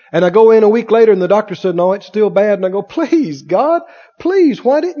 Please. And I go in a week later and the doctor said, no, it's still bad. And I go, please, God, please,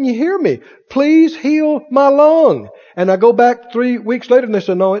 why didn't you hear me? Please heal my lung. And I go back 3 weeks later and they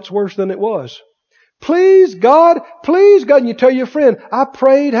said, no, it's worse than it was. Please, God. And you tell your friend, I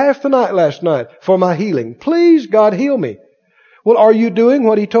prayed half the night last night for my healing. Please, God, heal me. Well, are you doing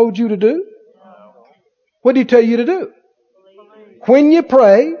what He told you to do? What did He tell you to do? When you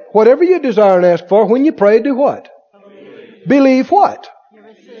pray, whatever you desire and ask for, when you pray, do what? Believe what?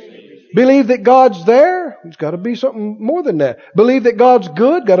 Believe that God's there. It's got to be something more than that. Believe that God's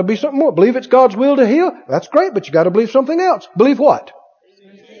good. Got to be something more. Believe it's God's will to heal. That's great, but you got to believe something else. Believe what?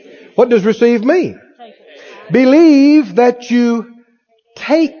 What does receive mean? Believe that you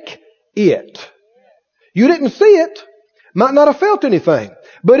take it. You didn't see it. Might not have felt anything.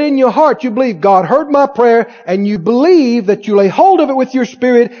 But in your heart you believe God heard my prayer, and you believe that you lay hold of it with your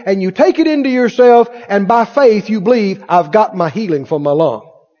spirit and you take it into yourself, and by faith you believe I've got my healing for my lung.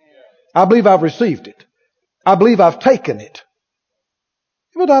 I believe I've received it. I believe I've taken it.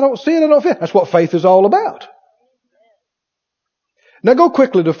 But I don't see it, I don't feel it. That's what faith is all about. Now go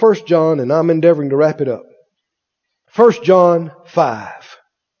quickly to 1 John, and I'm endeavoring to wrap it up. 1 John 5.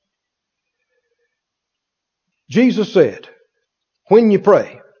 Jesus said, when you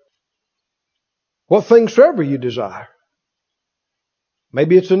pray, what things soever you desire.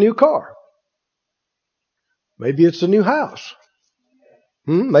 Maybe it's a new car. Maybe it's a new house.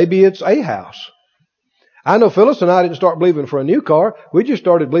 Maybe it's a house. I know Phyllis and I didn't start believing for a new car. We just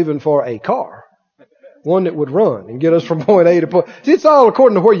started believing for a car. One that would run and get us from point A to point. See, it's all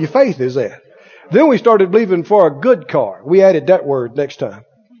according to where your faith is at. Then we started believing for a good car. We added that word next time.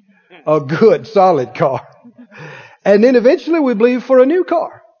 A good, solid car. And then eventually we believed for a new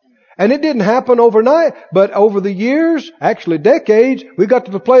car. And it didn't happen overnight, but over the years, actually decades, we got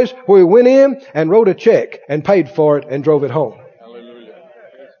to the place where we went in and wrote a check and paid for it and drove it home. Hallelujah.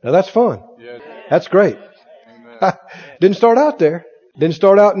 Now that's fun. Yes. That's great. Didn't start out there. Didn't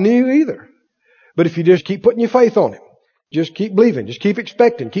start out new either. But if you just keep putting your faith on Him, just keep believing, just keep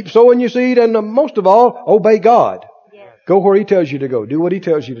expecting, keep sowing your seed, and most of all, obey God. Yes. Go where He tells you to go. Do what He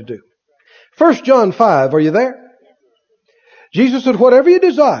tells you to do. 1 John 5, are you there? Jesus said, whatever you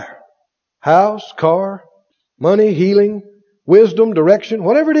desire, house, car, money, healing, wisdom, direction,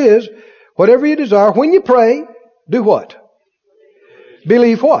 whatever it is, whatever you desire, when you pray, do what?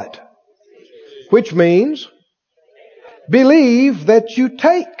 Believe what? Which means, believe that you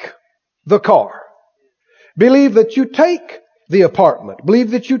take the car. Believe that you take the apartment.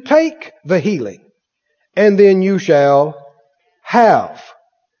 Believe that you take the healing. And then you shall have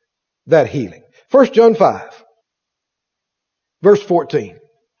that healing. 1 John 5, verse 14.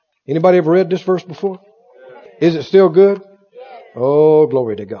 Anybody ever read this verse before? Is it still good? Oh,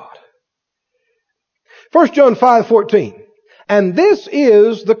 glory to God. 1 John 5:14. And this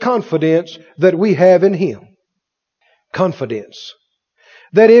is the confidence that we have in Him. Confidence.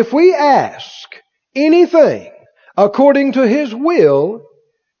 That if we ask anything according to His will,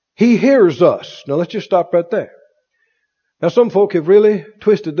 He hears us. Now let's just stop right there. Now some folk have really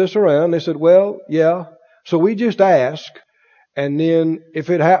twisted this around. They said, well, yeah, so we just ask, and then if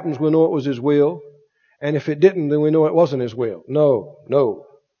it happens, we know it was His will. And if it didn't, then we know it wasn't His will. No.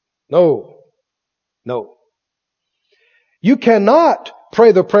 You cannot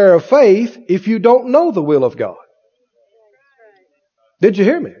pray the prayer of faith if you don't know the will of God. Did you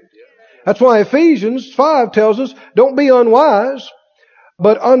hear me? That's why Ephesians 5 tells us, don't be unwise,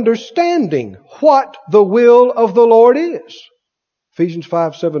 but understanding what the will of the Lord is. Ephesians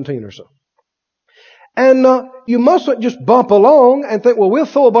 5:17 or so. And you mustn't just bump along and think, well, we'll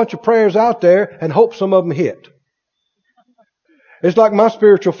throw a bunch of prayers out there and hope some of them hit. It's like my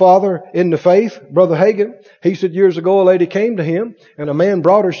spiritual father in the faith, Brother Hagin. He said years ago a lady came to him and a man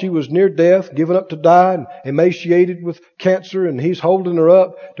brought her. She was near death, given up to die, and emaciated with cancer, and he's holding her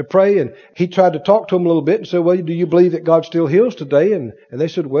up to pray. And he tried to talk to him a little bit and said, well, do you believe that God still heals today? And they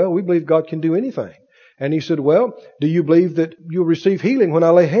said, well, we believe God can do anything. And he said, well, do you believe that you'll receive healing when I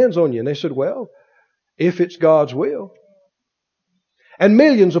lay hands on you? And they said, well, if it's God's will. And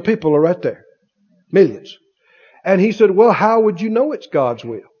millions of people are right there. Millions. And he said, well, how would you know it's God's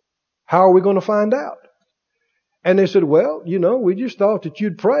will? How are we going to find out? And they said, well, we just thought that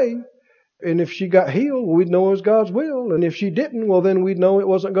you'd pray. And if she got healed, we'd know it was God's will. And if she didn't, well, then we'd know it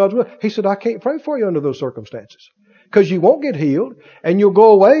wasn't God's will. He said, I can't pray for you under those circumstances. Because you won't get healed. And you'll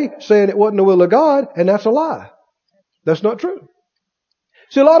go away saying it wasn't the will of God. And that's a lie. That's not true.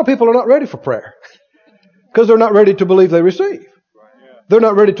 See, a lot of people are not ready for prayer. Because they're not ready to believe they receive. They're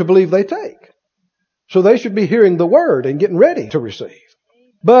not ready to believe they take. So they should be hearing the word and getting ready to receive.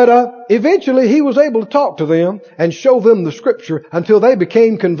 But eventually he was able to talk to them and show them the scripture until they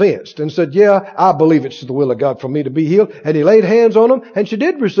became convinced and said, yeah, I believe it's the will of God for me to be healed. And he laid hands on them and she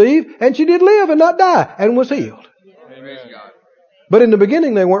did receive and she did live and not die and was healed. Amen. But in the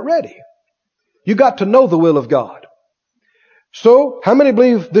beginning they weren't ready. You got to know the will of God. So, how many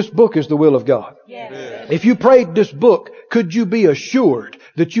believe this book is the will of God? Yes. If you prayed this book, could you be assured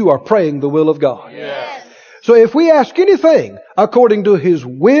that you are praying the will of God? Yes. So if we ask anything according to His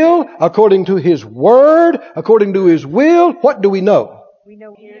will, according to His word, according to His will, what do we know? We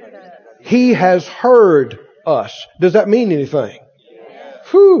know He has heard us. Does that mean anything?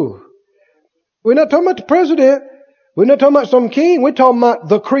 Whew. We're not talking about the president. We're not talking about some king. We're talking about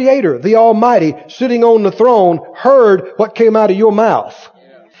the Creator, the Almighty, sitting on the throne, heard what came out of your mouth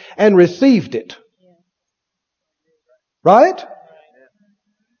and received it. Right?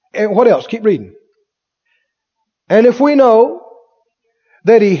 And what else? Keep reading. And if we know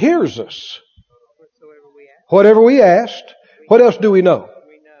that He hears us, whatever we asked, what else do we know?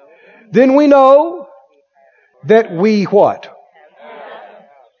 Then we know that we what?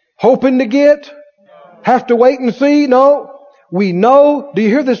 Hoping to get? Have to wait and see? No. We know. Do you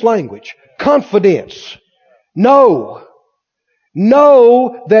hear this language? Confidence. Know.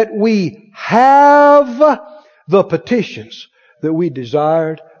 Know that we have the petitions that we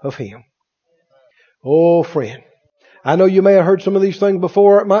desired of Him. Oh, friend. I know you may have heard some of these things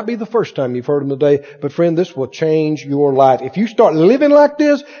before. It might be the first time you've heard them today. But friend, this will change your life. If you start living like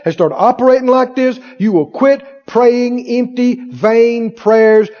this and start operating like this, you will quit praying empty, vain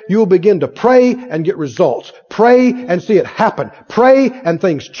prayers. You'll begin to pray and get results. Pray and see it happen. Pray and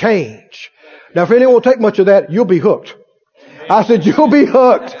things change. Now, friend, it won't take much of that. You'll be hooked. I said, you'll be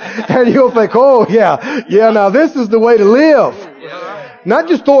hooked. And you'll think, oh, yeah, now this is the way to live. Not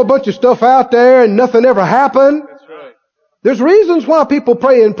just throw a bunch of stuff out there and nothing ever happened. There's reasons why people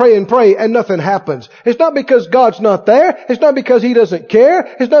pray and pray and pray and nothing happens. It's not because God's not there. It's not because He doesn't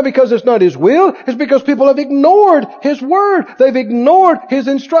care. It's not because it's not His will. It's because people have ignored His Word. They've ignored His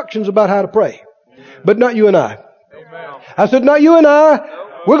instructions about how to pray. But not you and I. I said, not you and I.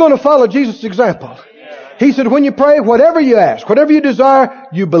 We're going to follow Jesus' example. He said, when you pray, whatever you ask, whatever you desire,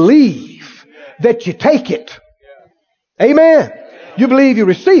 you believe that you take it. Amen. You believe you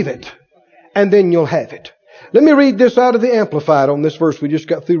receive it, and then you'll have it. Let me read this out of the Amplified on this verse we just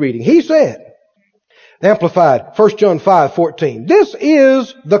got through reading. He said, Amplified, 1 John 5:14, this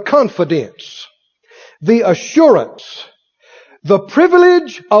is the confidence, the assurance, the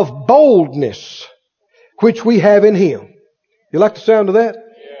privilege of boldness which we have in Him. You like the sound of that?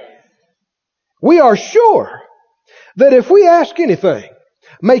 We are sure that if we ask anything,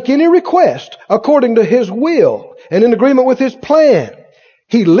 make any request according to His will and in agreement with His plan,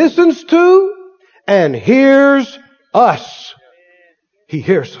 He listens to and hears us. He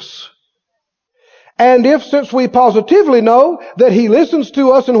hears us. And if, since we positively know that He listens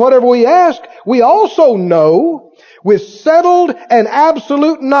to us in whatever we ask, we also know with settled and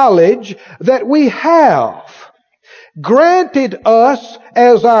absolute knowledge that we have granted us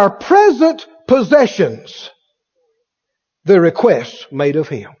as our present possessions the requests made of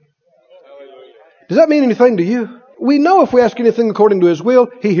Him. Does that mean anything to you? We know if we ask anything according to His will,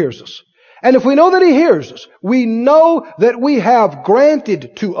 He hears us. And if we know that He hears us, we know that we have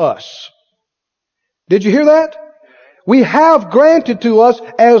granted to us. Did you hear that? We have granted to us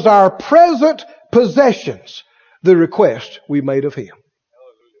as our present possessions the request we made of Him.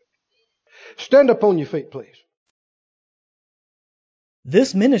 Stand up on your feet, please.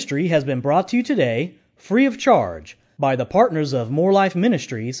 This ministry has been brought to you today free of charge by the partners of More Life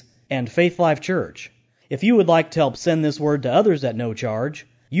Ministries and Faith Life Church. If you would like to help send this word to others at no charge,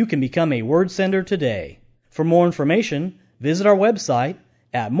 you can become a word sender today. For more information, visit our website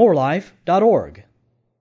at morelife.org.